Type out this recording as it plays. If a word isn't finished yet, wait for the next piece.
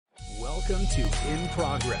Welcome to In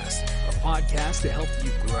Progress, a podcast to help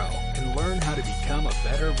you grow and learn how to become a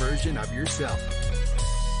better version of yourself.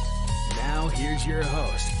 Now, here's your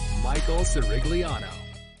host, Michael Sirigliano.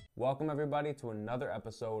 Welcome, everybody, to another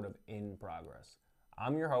episode of In Progress.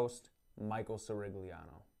 I'm your host, Michael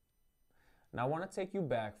Sirigliano. Now, I want to take you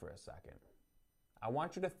back for a second. I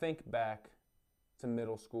want you to think back to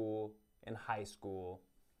middle school and high school.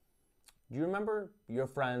 Do you remember your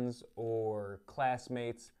friends or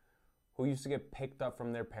classmates who used to get picked up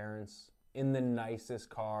from their parents in the nicest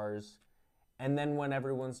cars, and then when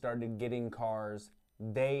everyone started getting cars,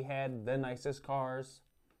 they had the nicest cars?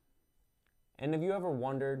 And have you ever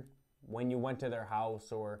wondered when you went to their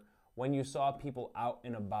house or when you saw people out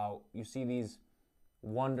and about, you see these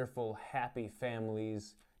wonderful, happy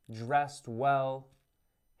families, dressed well,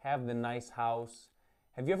 have the nice house.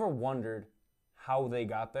 Have you ever wondered how they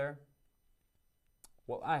got there?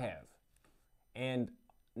 Well, I have. And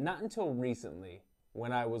not until recently,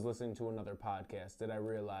 when I was listening to another podcast, did I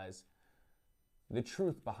realize the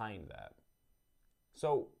truth behind that.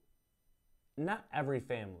 So, not every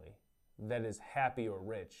family that is happy or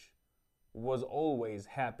rich was always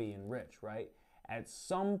happy and rich, right? At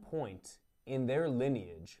some point in their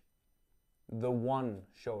lineage, the one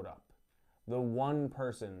showed up. The one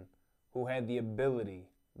person who had the ability,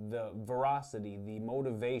 the veracity, the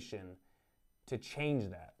motivation to change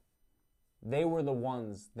that. They were the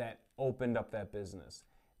ones that opened up that business.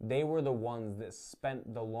 They were the ones that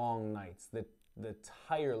spent the long nights, the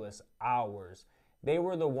tireless hours. They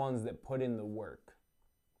were the ones that put in the work.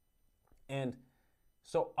 And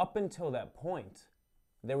so up until that point,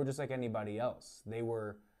 they were just like anybody else. They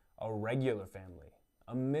were a regular family,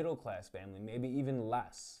 a middle-class family, maybe even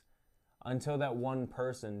less, until that one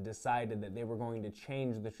person decided that they were going to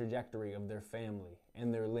change the trajectory of their family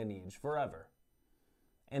and their lineage forever.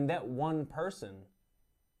 And that one person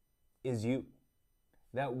is you.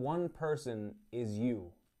 That one person is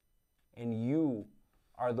you. And you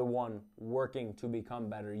are the one working to become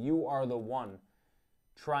better. You are the one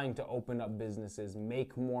trying to open up businesses,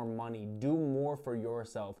 make more money, do more for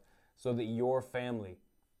yourself so that your family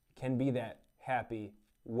can be that happy,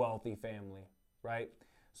 wealthy family, right?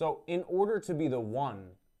 So in order to be the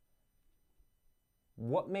one,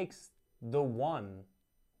 what makes the one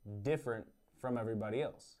different from everybody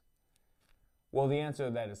else? Well, the answer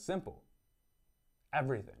to that is simple.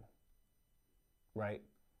 Everything, right?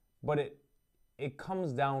 But it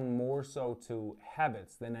comes down more so to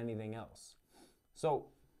habits than anything else. So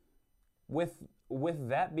with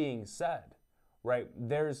that being said, right,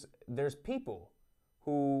 there's people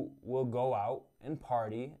who will go out and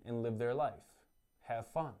party and live their life, have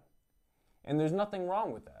fun. And there's nothing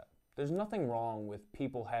wrong with that. There's nothing wrong with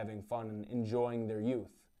people having fun and enjoying their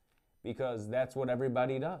youth, because that's what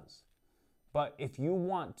everybody does. But if you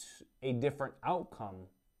want a different outcome,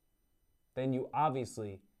 then you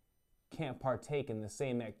obviously can't partake in the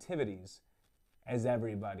same activities as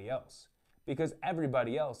everybody else, because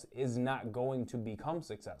everybody else is not going to become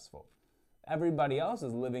successful. Everybody else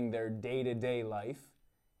is living their day-to-day life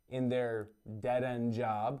in their dead-end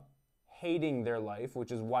job, hating their life,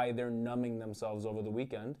 which is why they're numbing themselves over the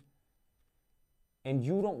weekend. And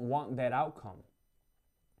you don't want that outcome.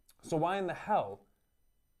 So why in the hell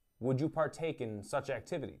would you partake in such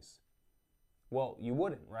activities? Well, you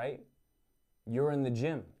wouldn't, right? You're in the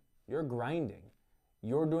gym. You're grinding.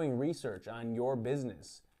 You're doing research on your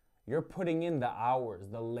business. You're putting in the hours,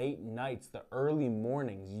 the late nights, the early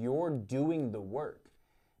mornings. You're doing the work.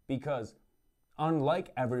 Because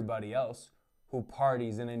unlike everybody else who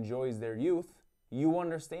parties and enjoys their youth, you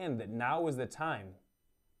understand that now is the time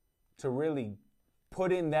to really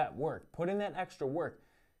put in that work, put in that extra work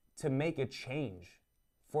to make a change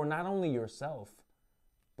for not only yourself,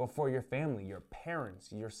 but for your family, your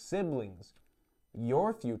parents, your siblings,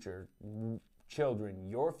 your future children,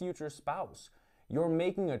 your future spouse. You're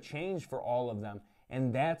making a change for all of them,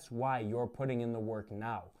 and that's why you're putting in the work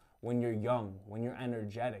now. When you're young, when you're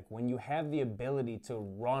energetic, when you have the ability to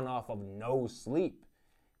run off of no sleep.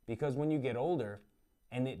 Because when you get older,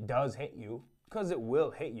 and it does hit you, because it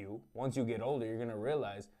will hit you, once you get older, you're going to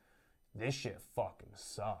realize this shit fucking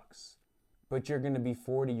sucks. But you're going to be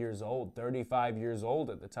 40 years old, 35 years old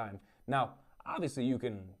at the time. Now, obviously you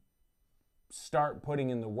can start putting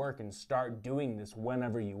in the work and start doing this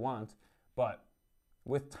whenever you want, but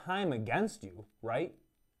with time against you, right?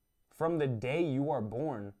 From the day you are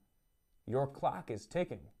born, your clock is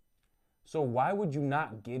ticking. So why would you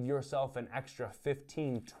not give yourself an extra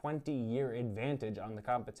 15, 20-year advantage on the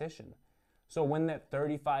competition? So when that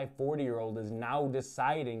 35, 40-year-old is now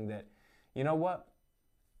deciding that, you know what?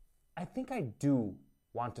 I think I do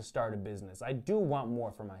want to start a business. I do want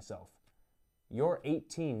more for myself. You're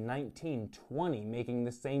 18, 19, 20 making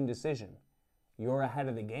the same decision. You're ahead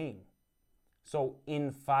of the game. So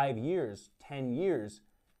in 5 years, 10 years,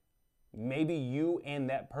 maybe you and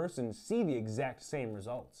that person see the exact same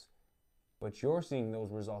results, but you're seeing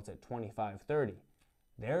those results at 25, 30.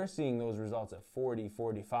 They're seeing those results at 40,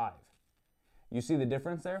 45. You see the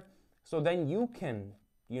difference there? So then you can,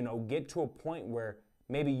 get to a point where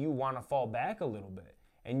maybe you want to fall back a little bit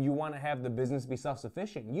and you want to have the business be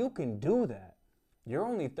self-sufficient. You can do that. You're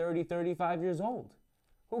only 30, 35 years old.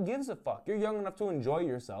 Who gives a fuck? You're young enough to enjoy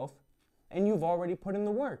yourself and you've already put in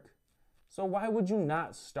the work. So why would you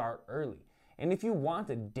not start early? And if you want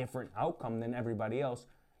a different outcome than everybody else,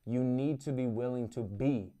 you need to be willing to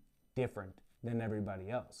be different than everybody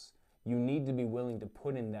else. You need to be willing to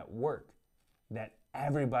put in that work that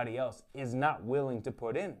everybody else is not willing to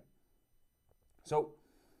put in. So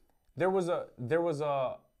there was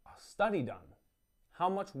a study done. How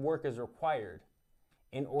much work is required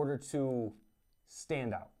in order to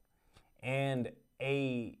stand out? And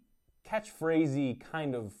a catchphrasey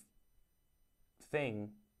kind of thing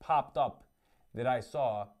popped up that I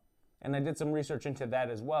saw, and I did some research into that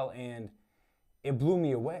as well, and it blew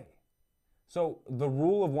me away. So the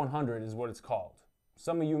rule of 100 is what it's called.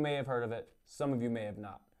 Some of you may have heard of it, some of you may have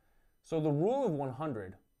not. So the rule of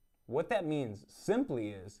 100, what that means simply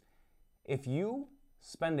is if you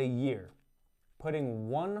spend a year putting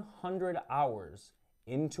 100 hours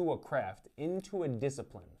into a craft, into a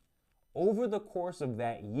discipline, over the course of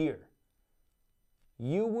that year,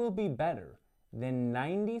 you will be better than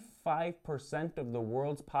 95% of the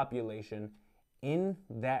world's population in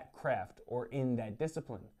that craft or in that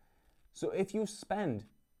discipline. So if you spend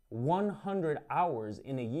 100 hours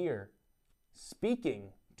in a year speaking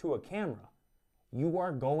to a camera, you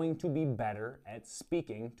are going to be better at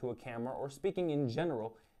speaking to a camera or speaking in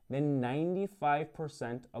general than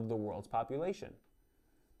 95% of the world's population.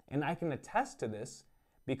 And I can attest to this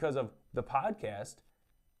because of the podcast.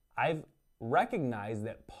 I've recognized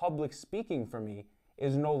that public speaking for me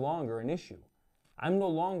is no longer an issue. I'm no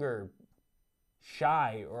longer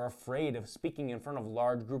shy or afraid of speaking in front of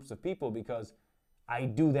large groups of people because I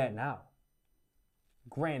do that now.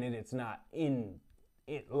 Granted, it's not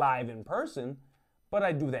live in person, but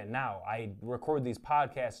I do that now. I record these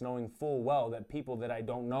podcasts knowing full well that people that I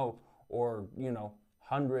don't know or,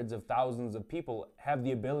 hundreds of thousands of people have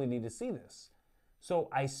the ability to see this. So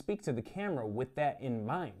I speak to the camera with that in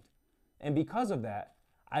mind. And because of that,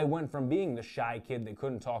 I went from being the shy kid that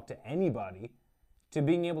couldn't talk to anybody to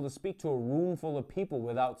being able to speak to a room full of people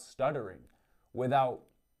without stuttering, without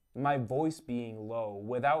my voice being low,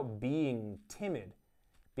 without being timid,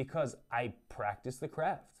 because I practice the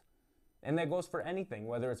craft. And that goes for anything,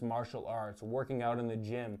 whether it's martial arts, working out in the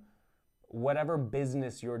gym, whatever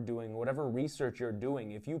business you're doing, whatever research you're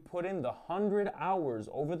doing. If you put in the 100 hours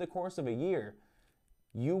over the course of a year,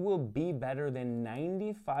 you will be better than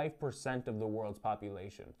 95% of the world's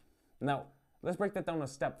population. Now, let's break that down a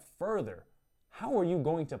step further. How are you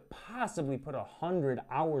going to possibly put 100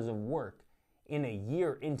 hours of work in a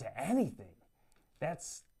year into anything?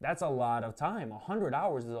 That's a lot of time. 100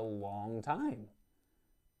 hours is a long time.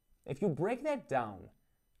 If you break that down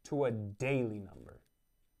to a daily number,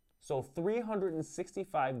 so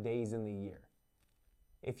 365 days in the year,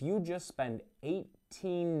 if you just spend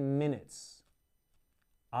 18 minutes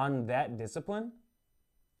on that discipline,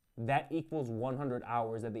 that equals 100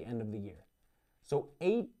 hours at the end of the year. So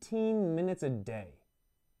 18 minutes a day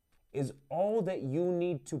is all that you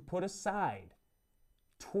need to put aside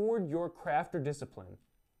toward your craft or discipline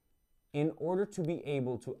in order to be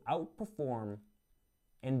able to outperform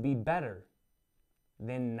and be better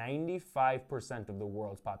than 95% of the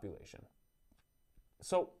world's population.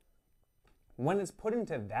 So when it's put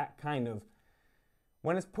into that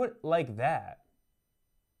when it's put like that,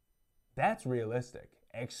 that's realistic,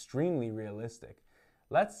 extremely realistic.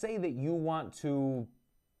 Let's say that you want to,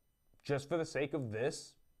 just for the sake of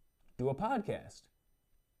this, do a podcast.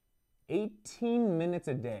 18 minutes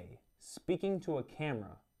a day speaking to a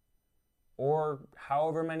camera, or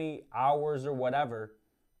however many hours or whatever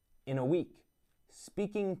in a week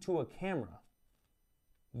speaking to a camera,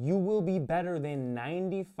 you will be better than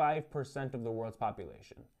 95% of the world's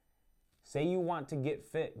population. Say you want to get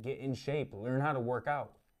fit, get in shape, learn how to work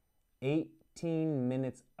out. 18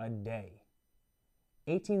 minutes a day.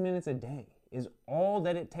 18 minutes a day is all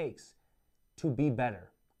that it takes to be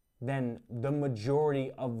better than the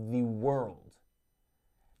majority of the world.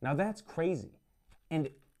 Now that's crazy. And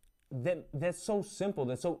that's so simple.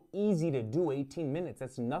 That's so easy to do. 18 minutes.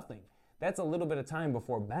 That's nothing. That's a little bit of time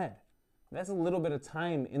before bed. That's a little bit of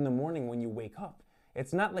time in the morning when you wake up.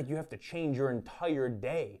 It's not like you have to change your entire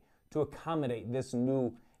day to accommodate this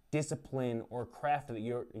new discipline or craft that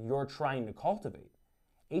you're trying to cultivate.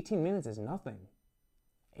 18 minutes is nothing.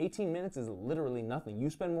 18 minutes is literally nothing. You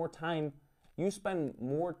spend more time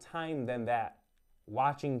than that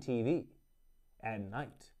watching TV at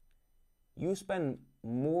night. You spend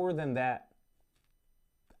more than that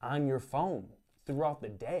on your phone throughout the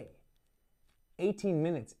day. 18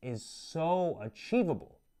 minutes is so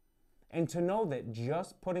achievable. And to know that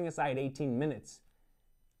just putting aside 18 minutes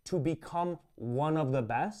to become one of the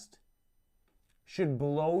best should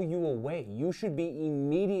blow you away. You should be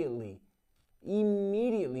immediately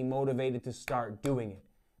motivated to start doing it,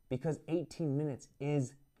 because 18 minutes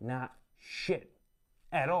is not shit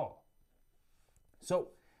at all. So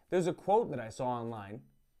there's a quote that I saw online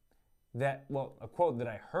a quote that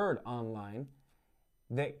I heard online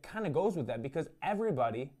that kind of goes with that, because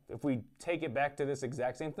everybody, if we take it back to this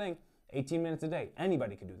exact same thing, 18 minutes a day,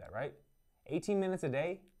 anybody could do that, right? 18 minutes a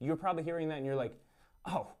day, you're probably hearing that and you're like,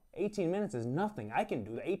 oh, 18 minutes is nothing. I can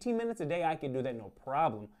do that. 18 minutes a day, I can do that, no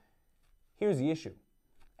problem. Here's the issue.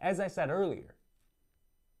 As I said earlier,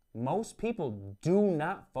 most people do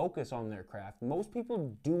not focus on their craft. Most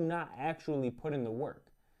people do not actually put in the work.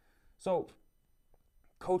 So,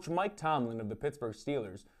 Coach Mike Tomlin of the Pittsburgh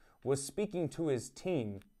Steelers was speaking to his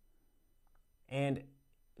team, and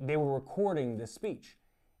they were recording the speech.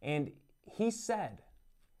 And he said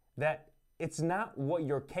that it's not what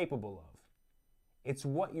you're capable of, it's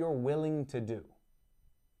what you're willing to do.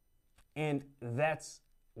 And that's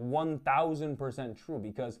 1,000% true,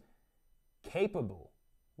 because capable,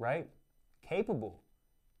 right? Capable.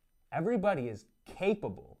 Everybody is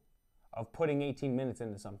capable of putting 18 minutes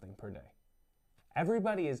into something per day.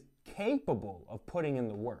 Everybody is capable of putting in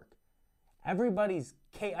the work. Everybody's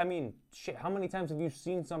how many times have you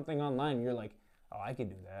seen something online and you're like, oh, I could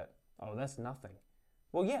do that. Oh, that's nothing.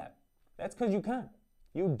 Well, yeah, that's because you can.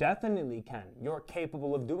 You definitely can. You're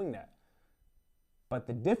capable of doing that. But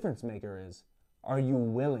the difference maker is, are you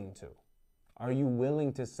willing to? Are you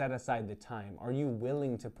willing to set aside the time? Are you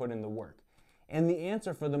willing to put in the work? And the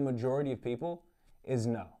answer for the majority of people is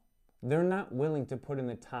no. They're not willing to put in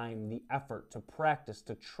the time, the effort, to practice,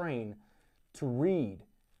 to train, to read.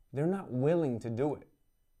 They're not willing to do it.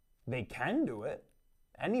 They can do it.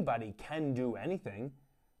 Anybody can do anything,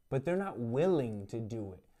 but they're not willing to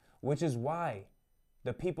do it, which is why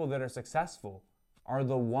the people that are successful are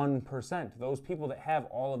the 1%. Those people that have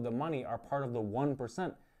all of the money are part of the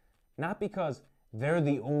 1%, not because they're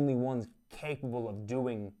the only ones capable of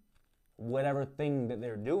doing whatever thing that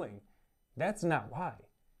they're doing. That's not why.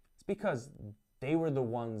 It's because they were the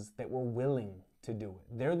ones that were willing to do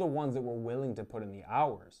it. They're the ones that were willing to put in the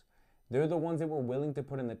hours. They're the ones that were willing to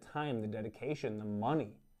put in the time, the dedication, the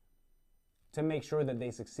money to make sure that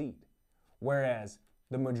they succeed. Whereas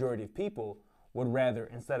the majority of people would rather,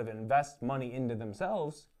 instead of invest money into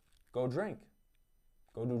themselves, go drink,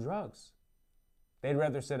 go do drugs. They'd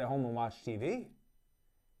rather sit at home and watch TV.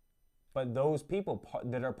 But those people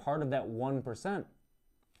that are part of that 1%,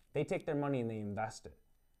 they take their money and they invest it.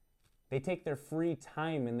 They take their free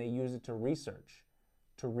time and they use it to research,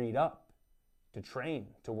 to read up, to train,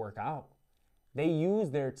 to work out. They use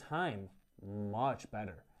their time much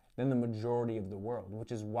better than the majority of the world,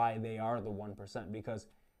 which is why they are the 1%, because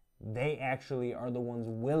they actually are the ones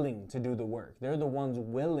willing to do the work. They're the ones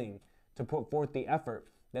willing to put forth the effort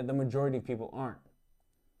that the majority of people aren't.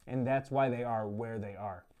 And that's why they are where they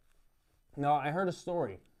are. Now, I heard a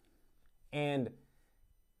story, and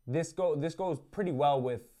this goes pretty well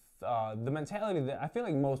with the mentality that I feel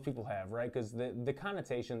like most people have, right? Because the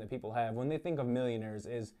connotation that people have when they think of millionaires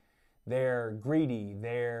is they're greedy,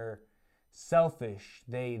 they're selfish,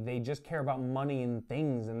 they just care about money and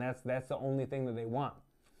things, and that's the only thing that they want.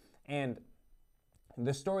 And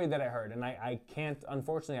the story that I heard, and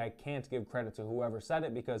unfortunately I can't give credit to whoever said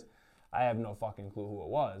it because I have no fucking clue who it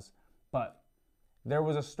was, but there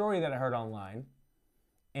was a story that I heard online,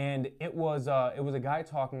 and it was a guy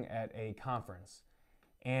talking at a conference,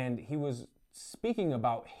 and he was speaking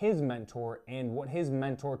about his mentor and what his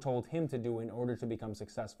mentor told him to do in order to become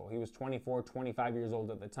successful. He was 24, 25 years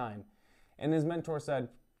old at the time, and his mentor said,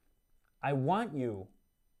 I want you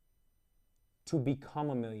to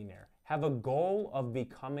become a millionaire. Have a goal of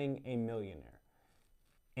becoming a millionaire.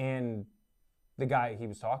 And the guy he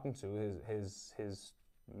was talking to, his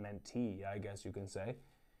mentee, I guess you can say,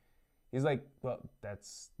 he's like, well,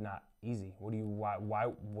 that's not easy. What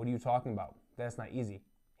are you talking about? That's not easy.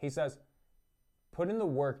 He says, put in the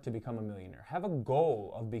work to become a millionaire. Have a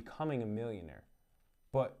goal of becoming a millionaire,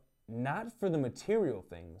 but not for the material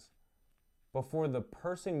things, but for the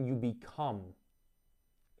person you become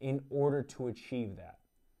in order to achieve that.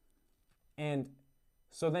 And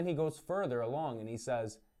So then he goes further along and he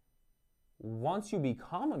says, once you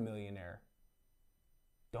become a millionaire,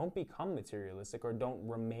 don't become materialistic or don't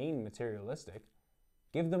remain materialistic.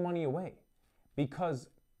 Give the money away. Because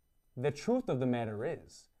the truth of the matter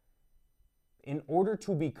is, in order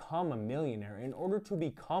to become a millionaire, in order to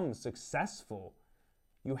become successful,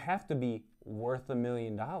 you have to be worth $1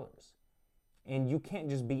 million. And you can't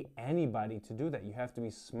just be anybody to do that. You have to be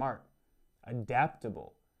smart,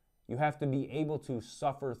 adaptable. You have to be able to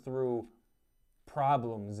suffer through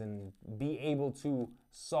problems and be able to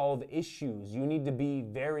solve issues. You need to be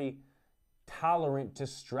very tolerant to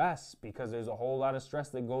stress because there's a whole lot of stress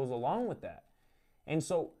that goes along with that. And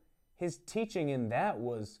so his teaching in that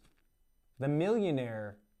was the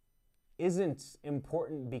millionaire isn't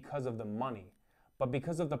important because of the money, but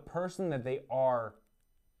because of the person that they are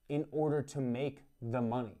in order to make the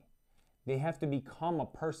money. They have to become a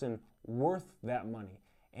person worth that money.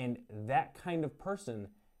 And that kind of person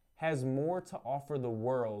has more to offer the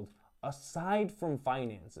world aside from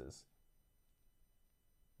finances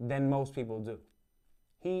than most people do.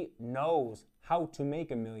 He knows how to make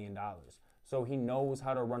 $1 million. So he knows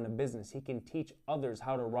how to run a business. He can teach others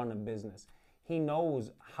how to run a business. He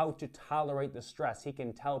knows how to tolerate the stress. He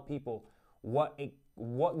can tell people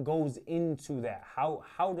what goes into that.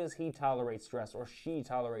 How does he tolerate stress or she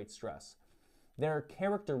tolerate stress? There are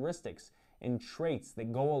characteristics and traits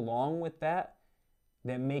that go along with that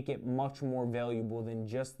make it much more valuable than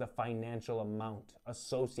just the financial amount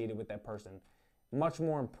associated with that person. Much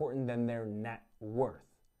more important than their net worth.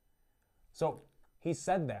 So he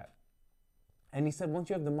said that. And he said, once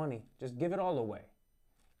you have the money, just give it all away.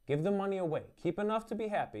 Give the money away. Keep enough to be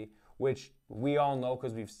happy, which we all know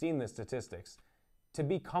because we've seen the statistics. To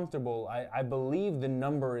be comfortable, I believe the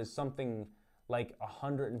number is something like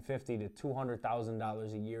 $150,000 to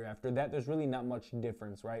 $200,000 a year. After that, there's really not much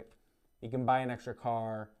difference, right? You can buy an extra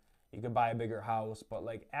car, you can buy a bigger house, but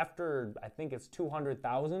like after, I think it's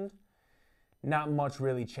 200,000, not much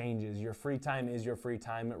really changes. Your free time is your free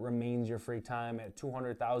time. It remains your free time. At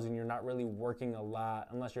 200,000, you're not really working a lot,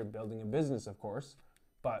 unless you're building a business, of course,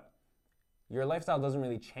 but your lifestyle doesn't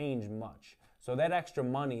really change much. So that extra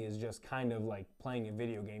money is just kind of like playing a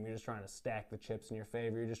video game. You're just trying to stack the chips in your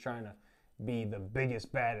favor. You're just trying to be the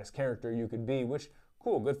biggest, baddest character you could be, which,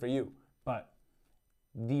 cool, good for you. But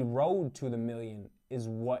the road to the million is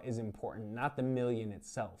what is important, not the million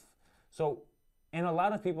itself. So, and a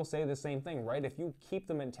lot of people say the same thing, right? If you keep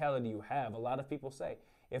the mentality you have, a lot of people say,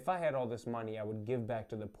 if I had all this money, I would give back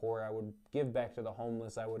to the poor, I would give back to the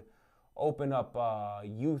homeless, I would open up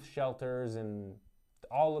youth shelters and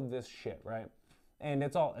all of this shit, right? And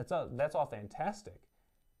that's all fantastic.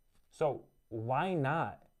 So why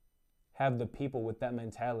not have the people with that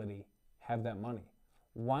mentality have that money?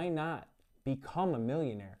 Why not become a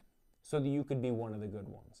millionaire so that you could be one of the good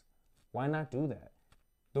ones? Why not do that?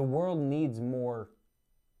 The world needs more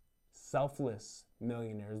selfless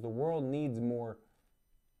millionaires. The world needs more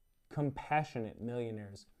compassionate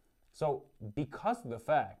millionaires. So because of the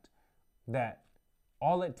fact that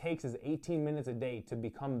all it takes is 18 minutes a day to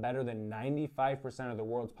become better than 95% of the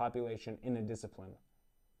world's population in a discipline,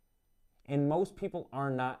 and most people are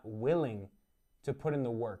not willing to put in the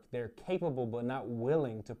work. They're capable but not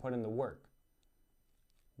willing to put in the work.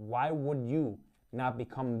 Why would you not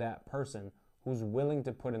become that person who's willing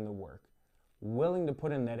to put in the work, willing to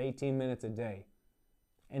put in that 18 minutes a day,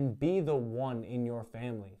 and be the one in your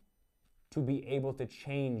family to be able to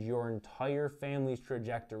change your entire family's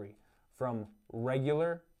trajectory from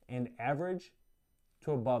regular and average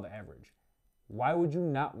to above average? Why would you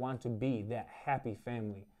not want to be that happy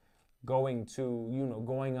family, going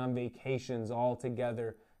on vacations all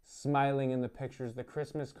together, smiling in the pictures, the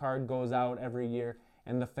Christmas card goes out every year,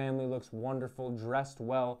 and the family looks wonderful, dressed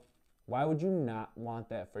well? Why would you not want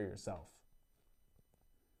that for yourself?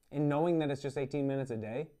 And knowing that it's just 18 minutes a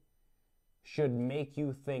day should make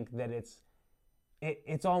you think that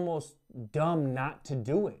it's almost dumb not to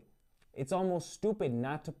do it. It's almost stupid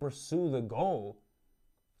not to pursue the goal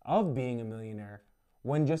of being a millionaire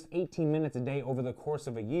when just 18 minutes a day over the course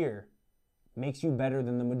of a year makes you better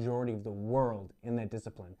than the majority of the world in that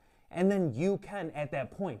discipline. And then you can, at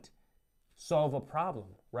that point, solve a problem,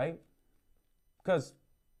 right? Because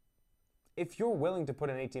if you're willing to put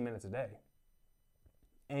in 18 minutes a day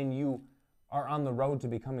and you are on the road to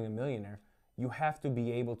becoming a millionaire, you have to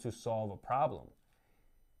be able to solve a problem.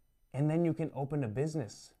 And then you can open a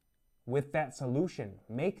business with that solution,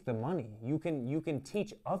 make the money. You can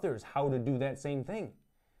teach others how to do that same thing,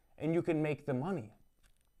 and you can make the money.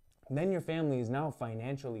 Then your family is now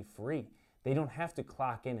financially free. They don't have to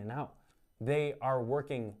clock in and out. They are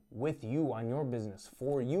working with you on your business,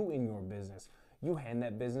 for you in your business. you hand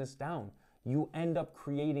that business down. You end up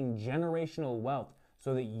creating generational wealth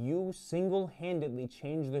so that you single-handedly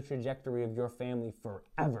change the trajectory of your family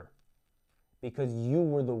forever because you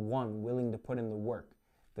were the one willing to put in the work,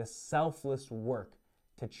 the selfless work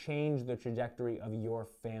to change the trajectory of your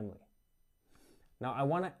family. Now, I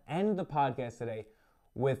want to end the podcast today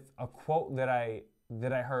with a quote that I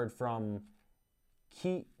heard from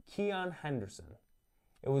Keon Henderson.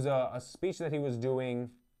 It was a speech that he was doing,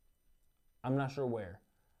 I'm not sure where,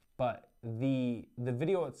 but the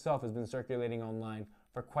video itself has been circulating online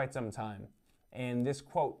for quite some time. And this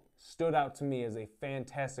quote stood out to me as a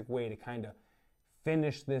fantastic way to kind of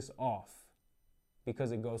finish this off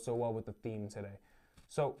because it goes so well with the theme today.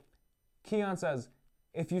 So Keon says,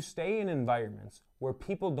 if you stay in environments where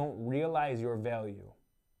people don't realize your value,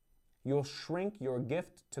 you'll shrink your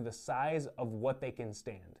gift to the size of what they can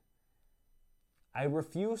stand. I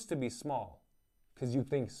refuse to be small because you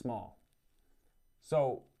think small.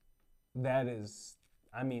 So that is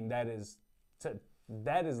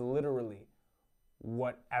literally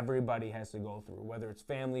what everybody has to go through, whether it's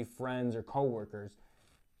family, friends, or coworkers.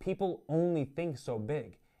 People only think so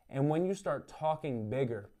big. And when you start talking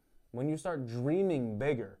bigger, when you start dreaming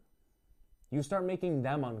bigger, you start making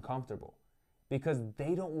them uncomfortable because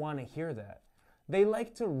they don't want to hear that. They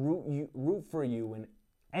like to root for you and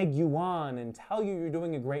egg you on and tell you you're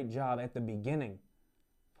doing a great job at the beginning.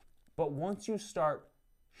 But once you start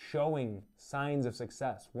showing signs of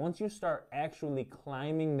success, once you start actually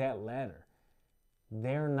climbing that ladder,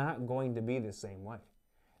 they're not going to be the same way.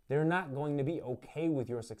 They're not going to be okay with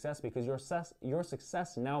your success because your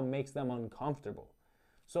success now makes them uncomfortable.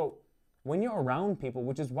 So when you're around people,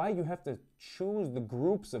 which is why you have to choose the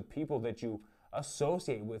groups of people that you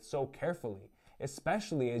associate with so carefully,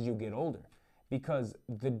 especially as you get older, because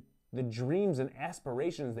the dreams and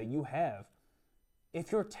aspirations that you have,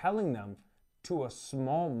 if you're telling them to a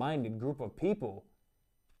small-minded group of people,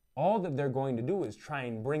 all that they're going to do is try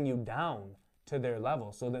and bring you down to their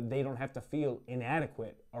level so that they don't have to feel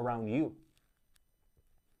inadequate around you.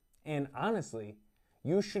 And honestly,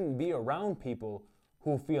 you shouldn't be around people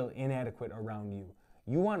who feel inadequate around you.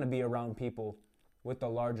 You want to be around people with the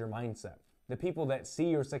larger mindset, the people that see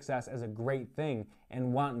your success as a great thing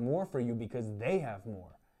and want more for you because they have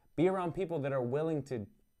more. Be around people that are willing to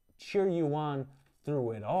cheer you on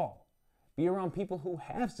through it all. Be around people who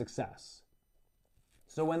have success.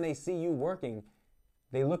 So when they see you working,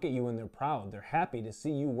 they look at you and they're proud. They're happy to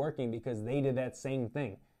see you working because they did that same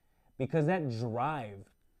thing. Because that drive,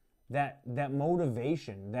 that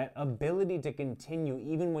motivation, that ability to continue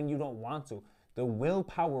even when you don't want to, the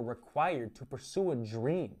willpower required to pursue a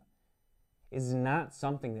dream is not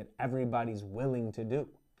something that everybody's willing to do.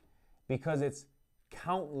 Because it's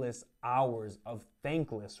countless hours of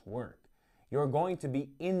thankless work. You're going to be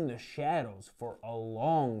in the shadows for a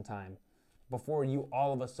long time before you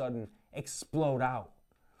all of a sudden explode out,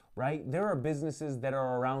 right? There are businesses that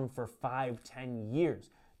are around for 5-10 years,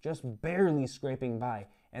 just barely scraping by.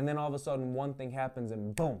 And then all of a sudden one thing happens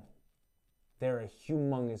and boom, they're a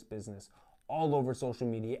humongous business all over social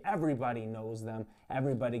media. Everybody knows them.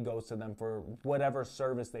 Everybody goes to them for whatever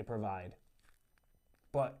service they provide.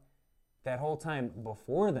 But that whole time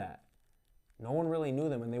before that, no one really knew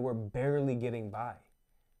them and they were barely getting by.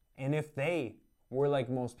 And if they were like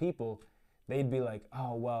most people, they'd be like,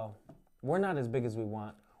 oh, well, we're not as big as we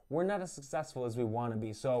want. We're not as successful as we want to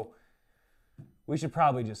be. So we should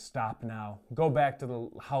probably just stop now. Go back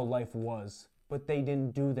to how life was. But they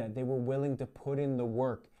didn't do that. They were willing to put in the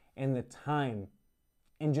work and the time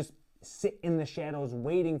and just sit in the shadows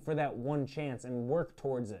waiting for that one chance and work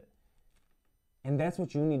towards it. And that's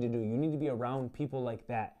what you need to do. You need to be around people like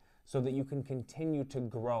that so that you can continue to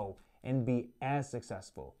grow and be as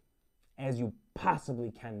successful as you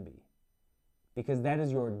possibly can be. Because that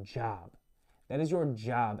is your job. That is your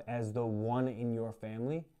job as the one in your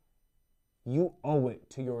family. You owe it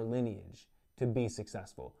to your lineage to be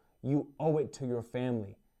successful. You owe it to your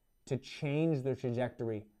family to change the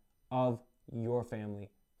trajectory of your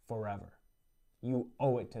family forever. You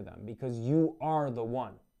owe it to them because you are the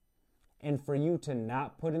one. And for you to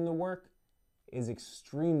not put in the work is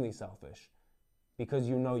extremely selfish because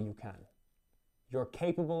you know you can. You're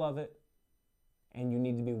capable of it and you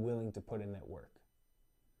need to be willing to put in that work.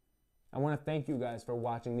 I want to thank you guys for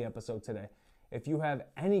watching the episode today. If you have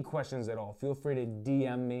any questions at all, feel free to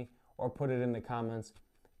DM me or put it in the comments.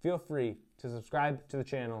 Feel free to subscribe to the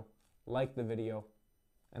channel, like the video,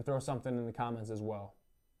 and throw something in the comments as well.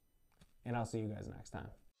 And I'll see you guys next time.